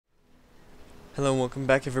Hello and welcome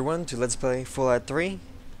back everyone to Let's Play Fallout 3.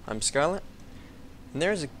 I'm Scarlet, and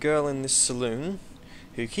there's a girl in this saloon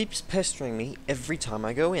who keeps pestering me every time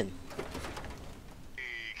I go in. Hey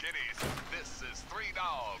kiddies, this is Three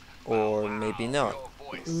Dog. Or maybe not.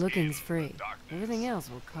 Looking's free. Everything else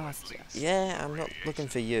will cost you. Yeah, I'm not looking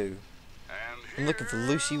for you. I'm looking for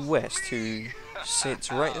Lucy West, who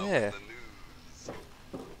sits right there.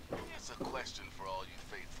 Here's a question for all you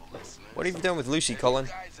faithful listeners. What have you done with Lucy, Colin?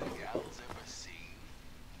 Guys and gals ever seen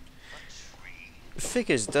a tree?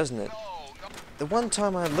 Figures, doesn't it? No. The one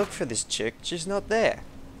time I look for this chick, she's not there.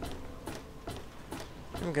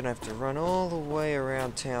 I'm gonna have to run all the way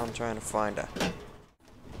around town trying to find her.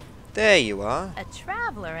 There you are. A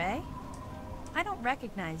traveler, eh? I don't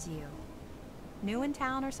recognize you. New in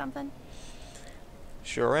town or something?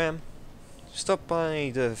 Sure am. Stop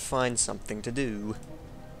by to find something to do.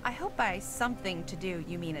 I hope by something to do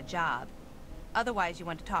you mean a job. Otherwise you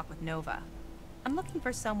want to talk with Nova. I'm looking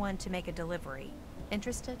for someone to make a delivery.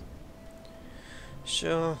 Interested?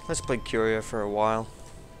 Sure, let's play Curio for a while.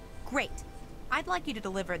 Great. I'd like you to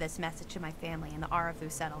deliver this message to my family in the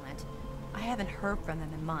Arafu settlement. I haven't heard from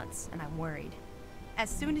them in months, and I'm worried. As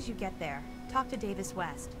soon as you get there, talk to Davis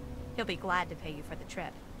West. He'll be glad to pay you for the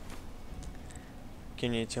trip.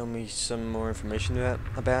 Can you tell me some more information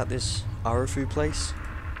about this Arafu place?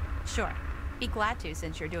 Sure. Be glad to,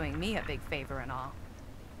 since you're doing me a big favor and all.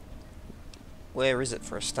 Where is it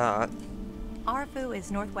for a start? Arafu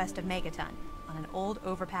is northwest of Megaton, on an old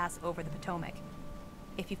overpass over the Potomac.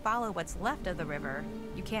 If you follow what's left of the river,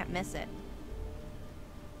 you can't miss it.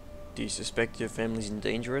 Do you suspect your family's in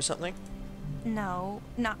danger or something? No,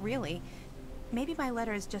 not really. Maybe my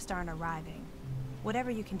letters just aren't arriving.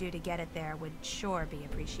 Whatever you can do to get it there would sure be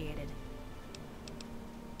appreciated.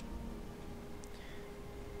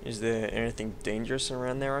 Is there anything dangerous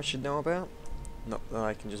around there I should know about? Not that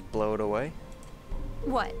I can just blow it away?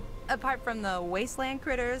 What? Apart from the wasteland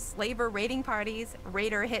critters, slaver raiding parties,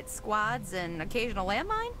 raider hit squads, and occasional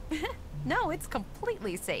landmine? No, it's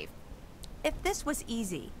completely safe. If this was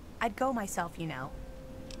easy, I'd go myself, you know.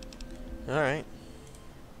 Alright.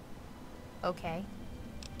 Okay.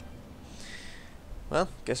 Well,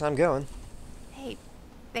 guess I'm going. Hey,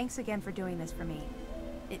 thanks again for doing this for me.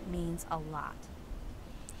 It means a lot.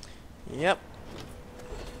 Yep.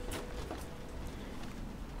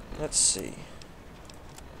 Let's see.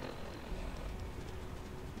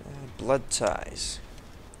 Blood ties.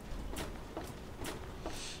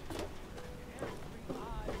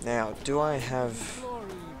 Now, do I have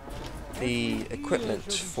the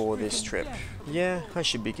equipment for this trip? Yeah, I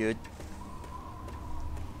should be good.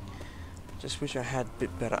 Just wish I had a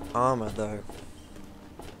bit better armor though.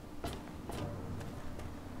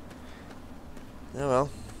 Oh well.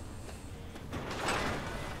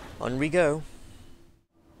 On we go.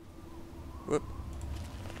 Whoop.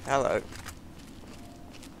 Hello.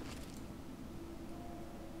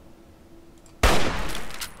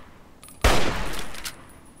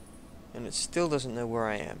 And it still doesn't know where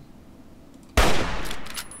I am.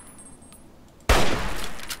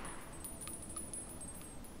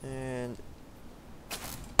 And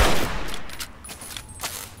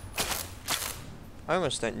I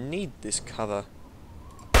almost don't need this cover.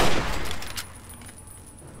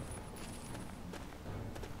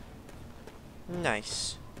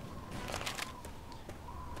 Nice.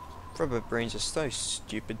 Rubber brains are so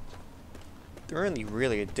stupid. They're only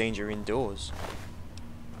really a danger indoors.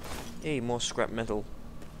 Yay, more scrap metal.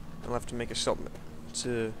 I'll have to make a stop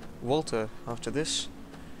to Walter after this.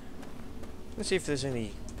 Let's see if there's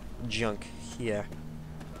any junk here.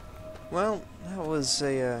 Well, that was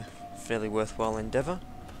a fairly worthwhile endeavour.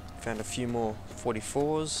 Found a few more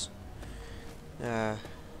 44s.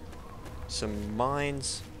 Some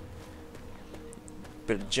mines.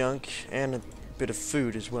 Bit of junk and a bit of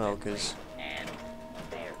food as well, because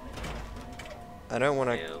I don't want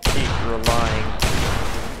to keep relying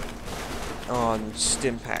on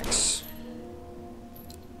stim packs.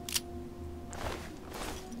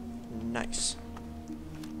 Nice.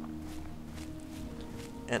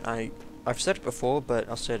 And I've said it before, but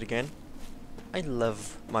I'll say it again. I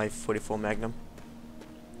love my 44 Magnum.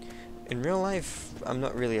 In real life, I'm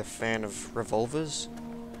not really a fan of revolvers,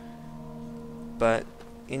 but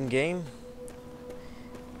in game,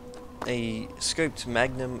 a scoped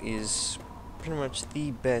Magnum is pretty much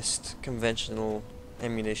the best conventional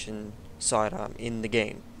ammunition sidearm in the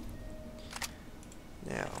game.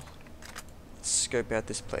 Now, let's scope out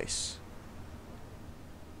this place.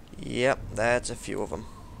 Yep, that's a few of them.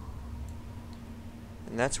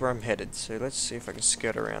 And that's where I'm headed, so let's see if I can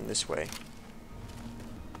skirt around this way.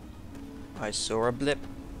 I saw a blip.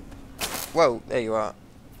 Whoa, there you are.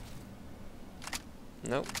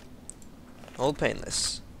 Nope. All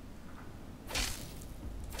painless.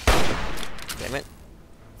 Damn it.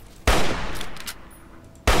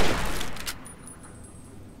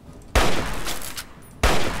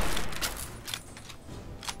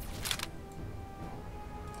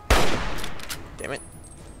 Damn it.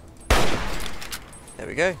 There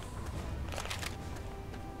we go.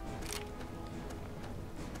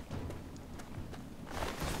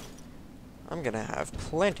 I'm gonna have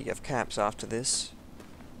plenty of caps after this.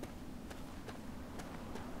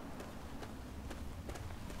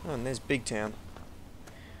 Oh, and there's Big Town.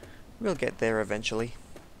 We'll get there eventually.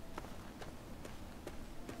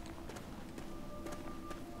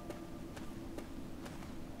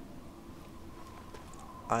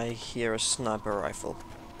 I hear a sniper rifle.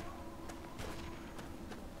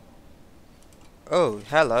 Oh,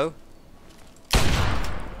 hello.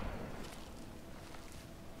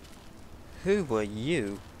 Who were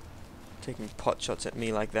you? Taking pot shots at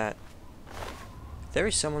me like that. There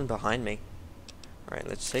is someone behind me. Alright,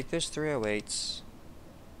 let's take those 308s.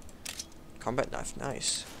 Combat knife,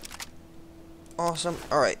 nice. Awesome.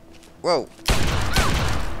 Alright. Whoa.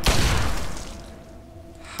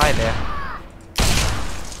 Hi there.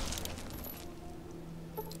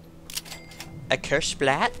 A curse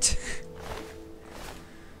splat?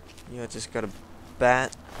 You just got a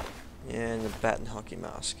bat and a bat and hockey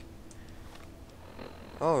mask.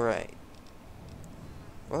 Alright.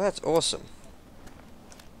 Well, that's awesome.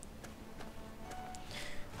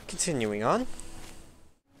 Continuing on.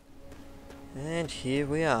 And here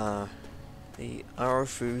we are. The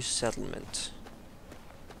Arufu settlement.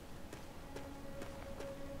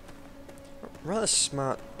 Rather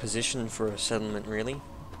smart position for a settlement, really.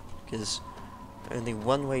 Because only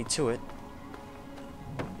one way to it.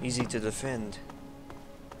 Easy to defend.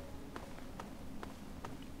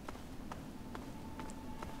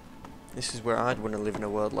 This is where I'd want to live in a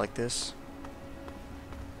world like this.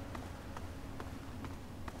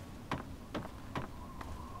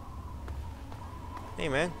 Hey,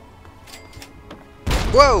 man.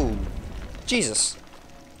 Whoa! Jesus.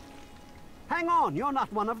 Hang on, you're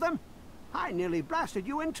not one of them. I nearly blasted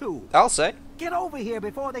you in two. I'll say. Get over here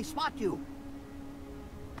before they spot you.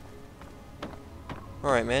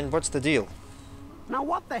 Alright, man, what's the deal? Now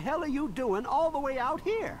what the hell are you doing all the way out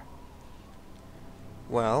here?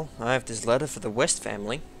 Well, I have this letter for the West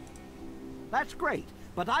family. That's great,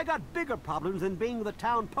 but I got bigger problems than being the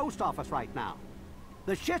town post office right now.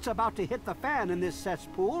 The shit's about to hit the fan in this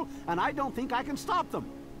cesspool, and I don't think I can stop them.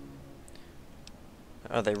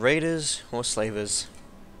 Are they raiders or slavers?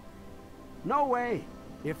 No way.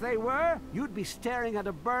 If they were, you'd be staring at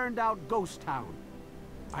a burned-out ghost town.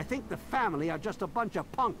 I think the family are just a bunch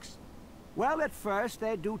of punks. Well, at first,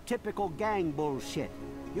 they do typical gang bullshit.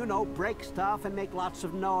 You know, break stuff and make lots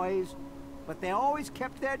of noise. But they always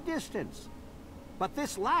kept their distance. But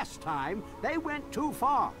this last time, they went too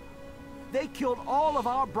far. They killed all of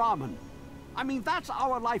our Brahmin. I mean, that's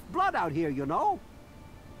our lifeblood out here, you know?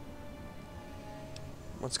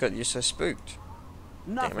 What's got you so spooked?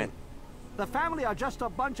 Nothing. Damn it. The family are just a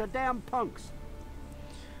bunch of damn punks.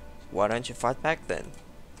 Why don't you fight back then?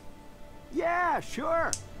 Yeah,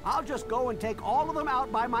 sure. I'll just go and take all of them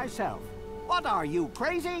out by myself. What are you,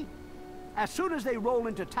 crazy? As soon as they roll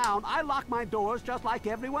into town, I lock my doors just like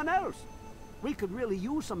everyone else. We could really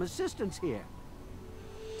use some assistance here.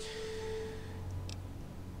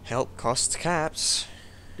 Help costs caps.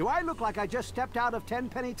 Do I look like I just stepped out of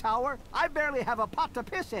Tenpenny Tower? I barely have a pot to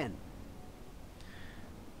piss in.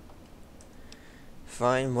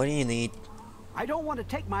 Fine, what do you need? I don't want to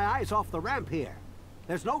take my eyes off the ramp here.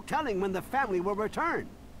 There's no telling when the family will return.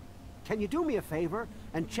 Can you do me a favor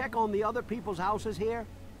and check on the other people's houses here?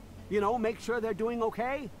 You know, make sure they're doing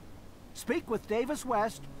okay? Speak with Davis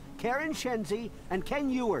West, Karen Shenzi, and Ken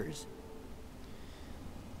Ewers.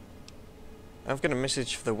 I've got a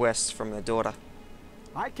message for the West from their daughter.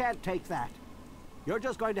 I can't take that. You're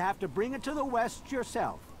just going to have to bring it to the West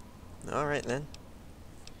yourself. Alright then.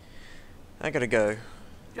 I gotta go.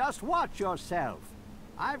 Just watch yourself.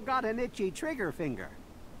 I've got an itchy trigger finger.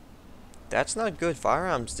 That's not good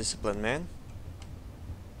firearms discipline, man.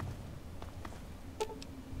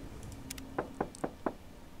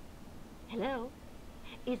 Hello?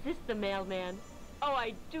 Is this the mailman? Oh,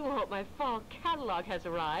 I do hope my fall catalog has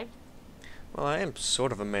arrived. Well, I am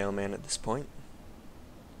sort of a mailman at this point.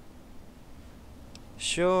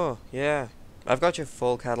 Sure, yeah. I've got your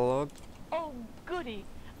full catalog. Oh, goody.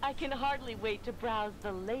 I can hardly wait to browse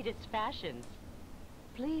the latest fashions.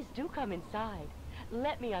 Please do come inside.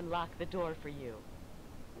 Let me unlock the door for you.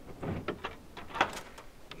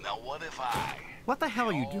 Now what if I... What the hell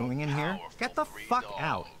are you doing in here? Get the fuck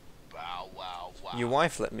out. Bow Your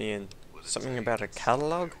wife let me in. Something about a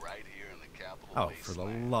catalog? Oh, for the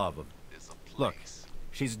love of... Look,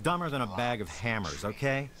 she's dumber than a bag of hammers,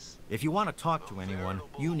 okay? If you want to talk to anyone,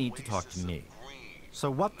 you need to talk to me.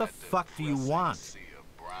 So what the fuck do you want?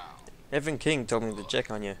 Evan King told me to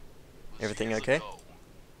check on you. Everything okay?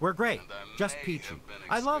 We're great. Just peachy.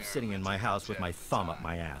 I love sitting in my house with my thumb up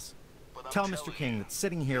my ass. Tell Mr. King that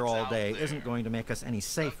sitting here all day isn't going to make us any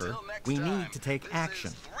safer. We need to take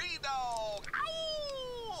action.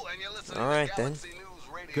 Alright then.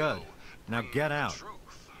 Good. Now get out.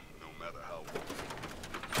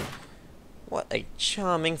 What a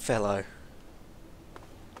charming fellow.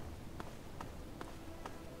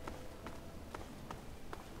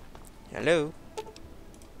 Hello?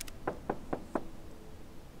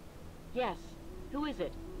 Yes. Who is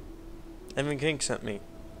it? Evan King sent me.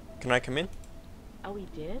 Can I come in? Oh, he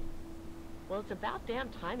did? Well, it's about damn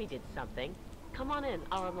time he did something. Come on in.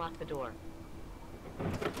 I'll unlock the door.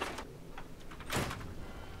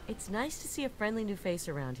 It's nice to see a friendly new face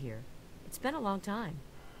around here. It's been a long time.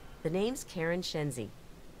 The name's Karen Shenzi.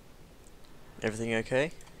 Everything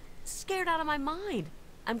okay? Scared out of my mind.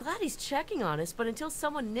 I'm glad he's checking on us, but until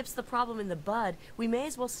someone nips the problem in the bud, we may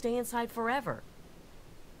as well stay inside forever.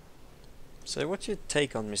 So what's your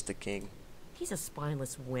take on Mr. King? He's a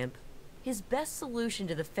spineless wimp. His best solution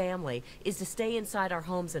to the family is to stay inside our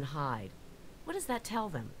homes and hide. What does that tell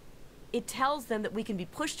them? It tells them that we can be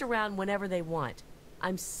pushed around whenever they want.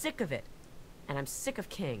 I'm sick of it. And I'm sick of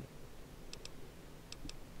King.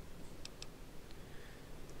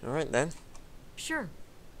 Alright then. Sure.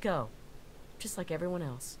 Go. Just like everyone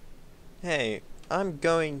else. Hey, I'm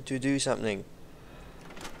going to do something.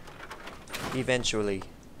 Eventually.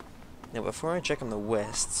 Now before I check on the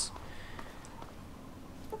Wests...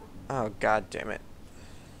 Oh god damn it.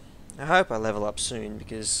 I hope I level up soon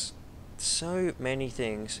because so many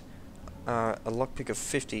things are a lockpick of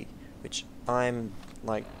 50, which I'm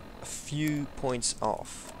like a few points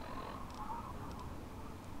off.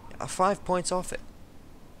 5 points off it.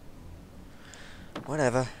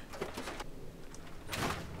 Whatever.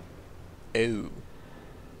 Oh.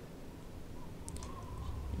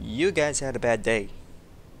 You guys had a bad day.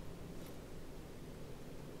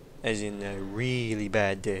 As in a really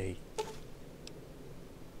bad day.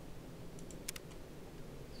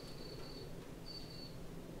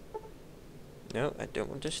 No, I don't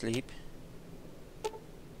want to sleep.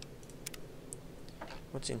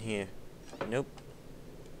 What's in here? Nope.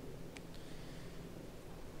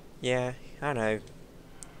 Yeah, I know.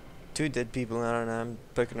 2 dead people and I'm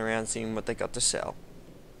poking around seeing what they got to sell.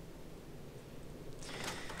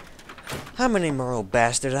 I'm an immoral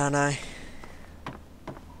bastard, aren't I?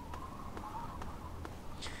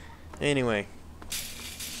 Anyway.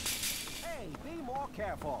 Hey, be more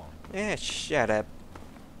careful. Yeah, shut up.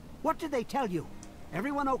 What did they tell you?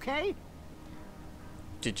 Everyone okay?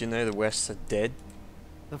 Did you know the Wests are dead?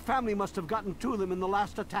 The family must have gotten to them in the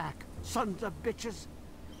last attack. Sons of bitches.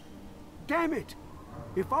 Damn it!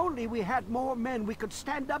 If only we had more men, we could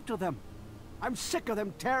stand up to them. I'm sick of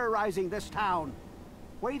them terrorizing this town.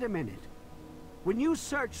 Wait a minute. When you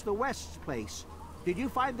searched the West's place, did you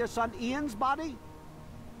find their son Ian's body?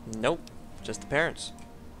 Nope, just the parents.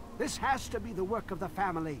 This has to be the work of the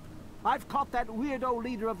family. I've caught that weirdo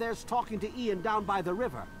leader of theirs talking to Ian down by the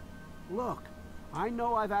river. Look, I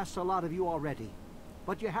know I've asked a lot of you already,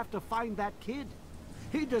 but you have to find that kid.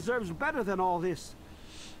 He deserves better than all this.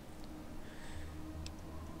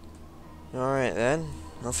 Alright then,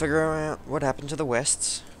 I'll figure out what happened to the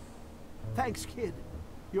Wests. Thanks, kid.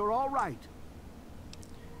 You're all right.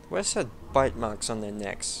 Wests had bite marks on their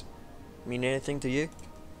necks. Mean anything to you?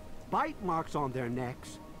 Bite marks on their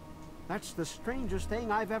necks? That's the strangest thing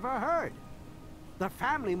I've ever heard. The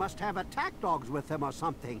family must have attack dogs with them or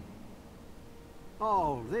something.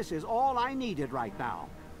 Oh, this is all I needed right now.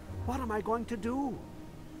 What am I going to do?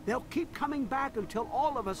 They'll keep coming back until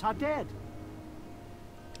all of us are dead.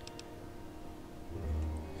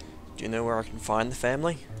 Do you know where I can find the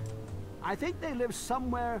family? I think they live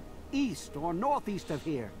somewhere east or northeast of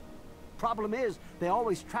here. Problem is, they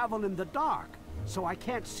always travel in the dark, so I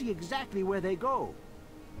can't see exactly where they go.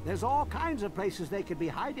 There's all kinds of places they could be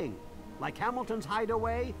hiding, like Hamilton's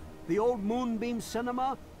Hideaway, the old Moonbeam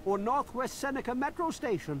Cinema, or Northwest Seneca Metro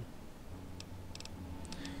Station.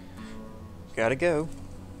 Gotta go.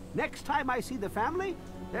 Next time I see the family,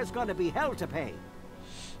 there's gonna be hell to pay.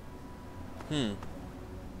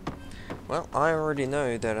 Well, I already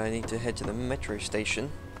know that I need to head to the metro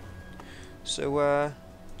station. So,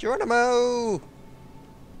 Geronimo!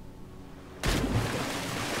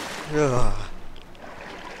 Ugh.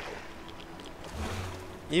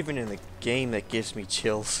 Even in the game that gives me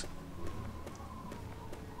chills.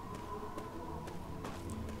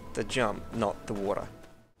 the jump, not the water.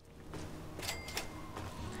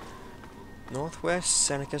 Northwest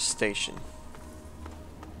Seneca Station.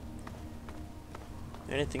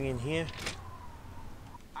 Anything in here?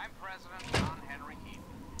 I'm President John Henry Heath,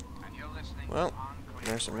 and you're listening Well, to On Clear.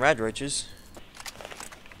 there's some rad roaches.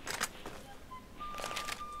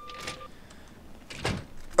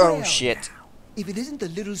 Oh Well, shit. now, if it isn't the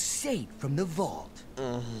little saint from the vault.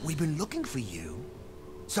 We've been looking for you.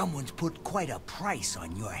 Someone's put quite a price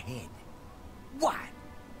on your head. What?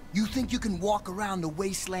 You think you can walk around the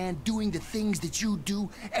wasteland doing the things that you do,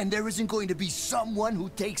 and there isn't going to be someone who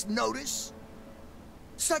takes notice?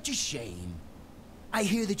 Such a shame. I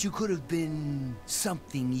hear that you could have been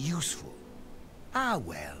something useful. Ah,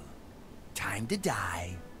 well. Time to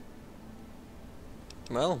die.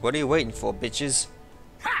 Well, what are you waiting for, bitches?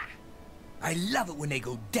 Ha! I love it when they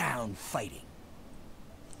go down fighting.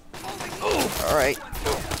 Alright.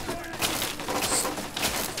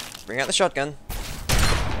 Bring out the shotgun.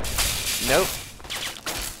 Nope.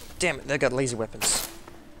 Damn it, they got laser weapons.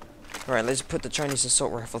 Alright, let's put the Chinese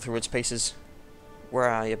assault rifle through its paces. Where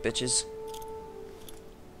are you, bitches?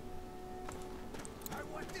 I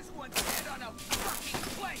want this one's head on a fucking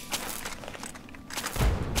plate.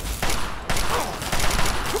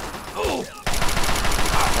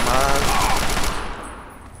 Come on.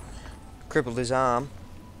 Crippled his arm.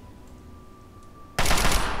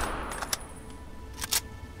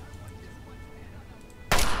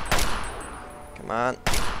 Come on.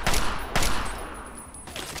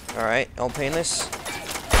 Alright, all painless.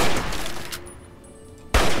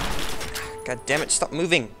 God damn it, stop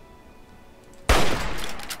moving.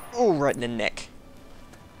 Oh, right in the neck.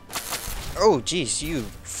 Oh, jeez, you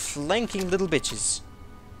flanking little bitches.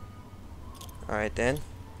 Alright then.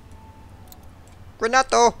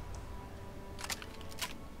 Granato!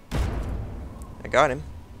 I got him.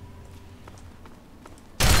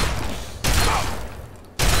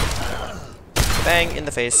 Bang in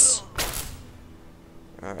the face.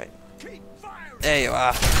 Alright. There you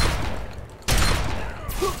are.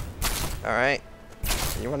 Alright.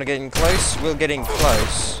 You want to get in close? We'll get in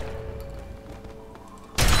close.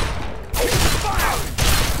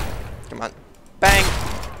 Come on. Bang!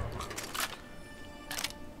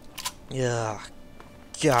 Yeah.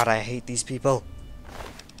 God, I hate these people.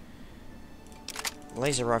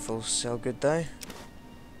 Laser rifles sell good though.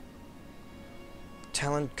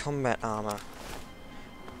 Talent combat armor.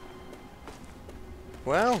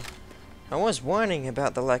 Well, I was whining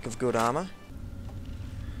about the lack of good armor.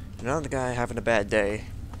 Another guy having a bad day.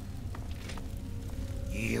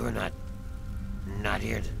 You're not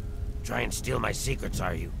here to try and steal my secrets,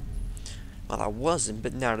 are you? Well, I wasn't,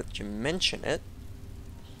 but now that you mention it...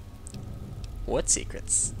 What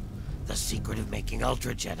secrets? The secret of making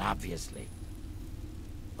Ultrajet, obviously.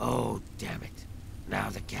 Oh, damn it. Now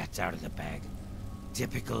the cat's out of the bag.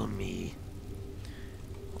 Typical me.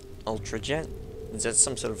 Ultrajet? Is that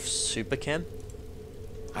some sort of super chem?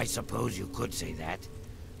 I suppose you could say that.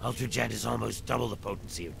 Ultrajet is almost double the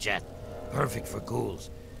potency of Jet. Perfect for ghouls.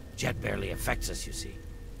 Jet barely affects us, you see.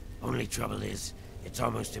 Only trouble is, it's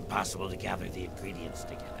almost impossible to gather the ingredients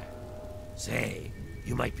together. Say,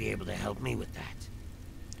 you might be able to help me with that.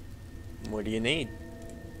 What do you need?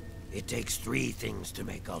 It takes 3 things to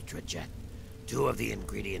make Ultrajet. 2 of the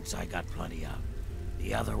ingredients I got plenty of.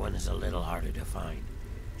 The other one is a little harder to find.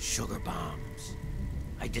 Sugar bombs.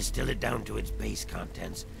 I distill it down to its base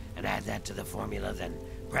contents and add that to the formula, then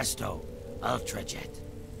presto, Ultrajet.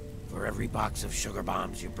 For every box of sugar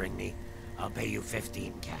bombs you bring me, I'll pay you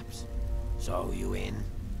 15 caps. So, you in?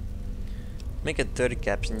 Make it 30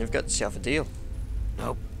 caps and you've got yourself a deal.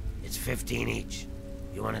 Nope. It's 15 each.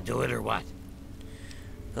 You want to do it or what?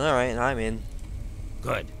 Alright, I'm in.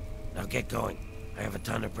 Good. Now get going. I have a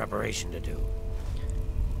ton of preparation to do.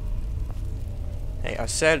 Hey, I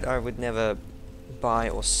said I would never buy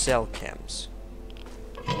or sell chems.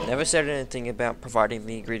 Never said anything about providing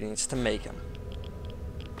the ingredients to make them.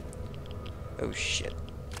 Oh shit.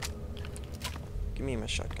 Give me my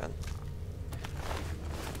shotgun.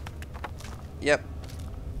 Yep.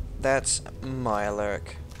 That's my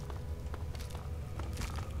alert.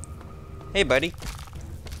 Hey buddy.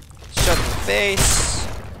 Shot in the face.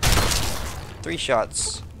 3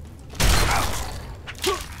 shots.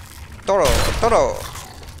 Toro! Toro!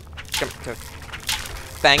 Come.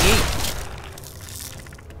 Bangy!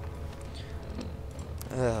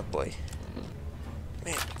 Oh boy.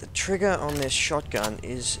 Man, the trigger on this shotgun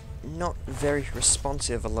is not very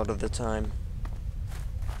responsive a lot of the time.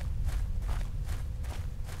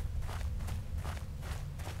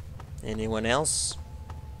 Anyone else?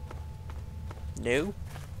 No?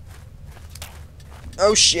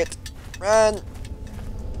 Oh shit! Run!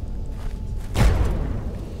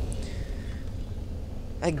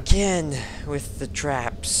 Again with the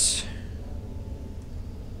traps.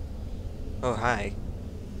 Oh, hi.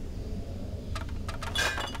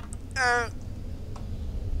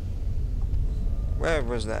 Where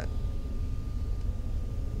was that?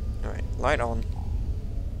 Alright, light on.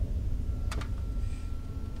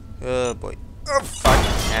 Oh boy. Oh fuck.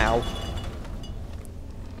 Ow.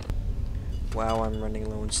 Wow, I'm running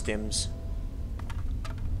low on stims.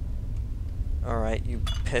 Alright, you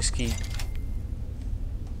pesky.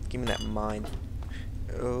 Give me that mine.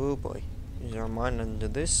 Oh boy. Is there a mine under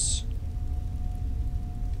this?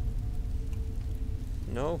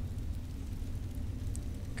 No?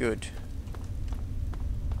 Good.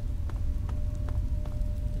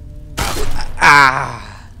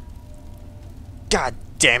 Ah! God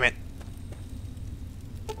damn it!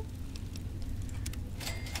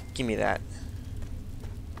 Give me that.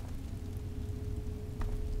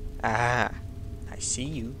 Ah! I see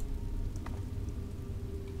you.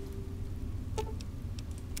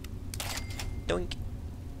 Doink!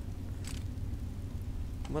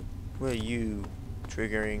 What were you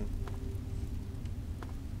triggering?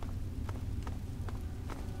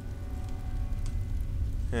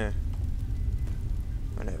 Huh.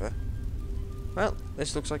 Whatever. Well,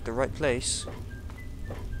 this looks like the right place.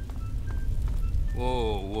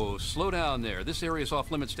 Whoa, whoa, slow down there. This area's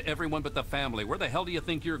off limits to everyone but the family. Where the hell do you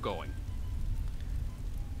think you're going?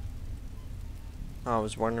 I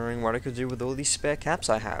was wondering what I could do with all these spare caps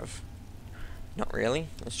I have. Not really.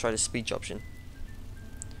 Let's try the speech option.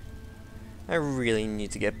 I really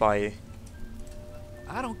need to get by.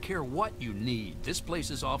 I don't care what you need. This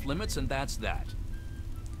place is off limits and that's that.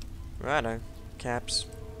 Righto. Caps.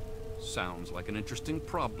 Sounds like an interesting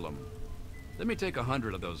problem. Let me take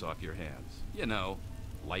 100 of those off your hands. You know,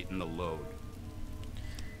 lighten the load.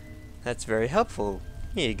 That's very helpful.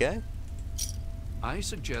 Here you go. I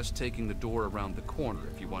suggest taking the door around the corner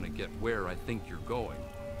if you want to get where I think you're going.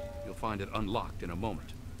 You'll find it unlocked in a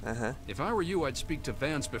moment. Uh-huh. If I were you, I'd speak to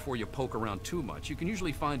Vance before you poke around too much. You can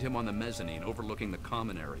usually find him on the mezzanine overlooking the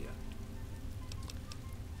common area.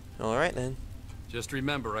 Alright then. Just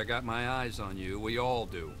remember, I got my eyes on you. We all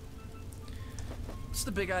do. What's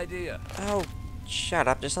the big idea? Oh, shut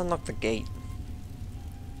up. Just unlock the gate.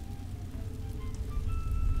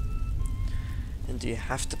 And do you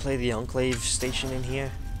have to play the Enclave station in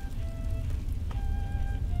here?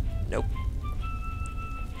 Nope.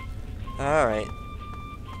 Alright.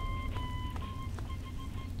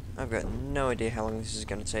 I've got no idea how long this is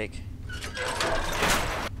gonna take.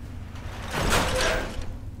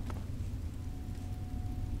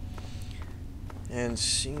 And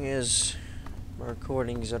seeing as my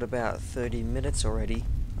recording's at about 30 minutes already,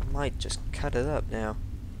 I might just cut it up now.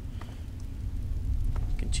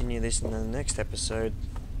 Continue this in the next episode.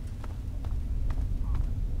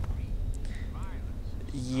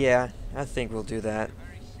 Yeah, I think we'll do that.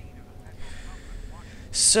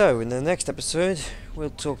 So, in the next episode, we'll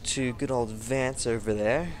talk to good old Vance over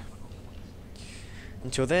there.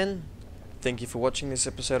 Until then, thank you for watching this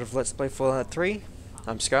episode of Let's Play Fallout 3.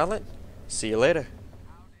 I'm Scarlet. See you later.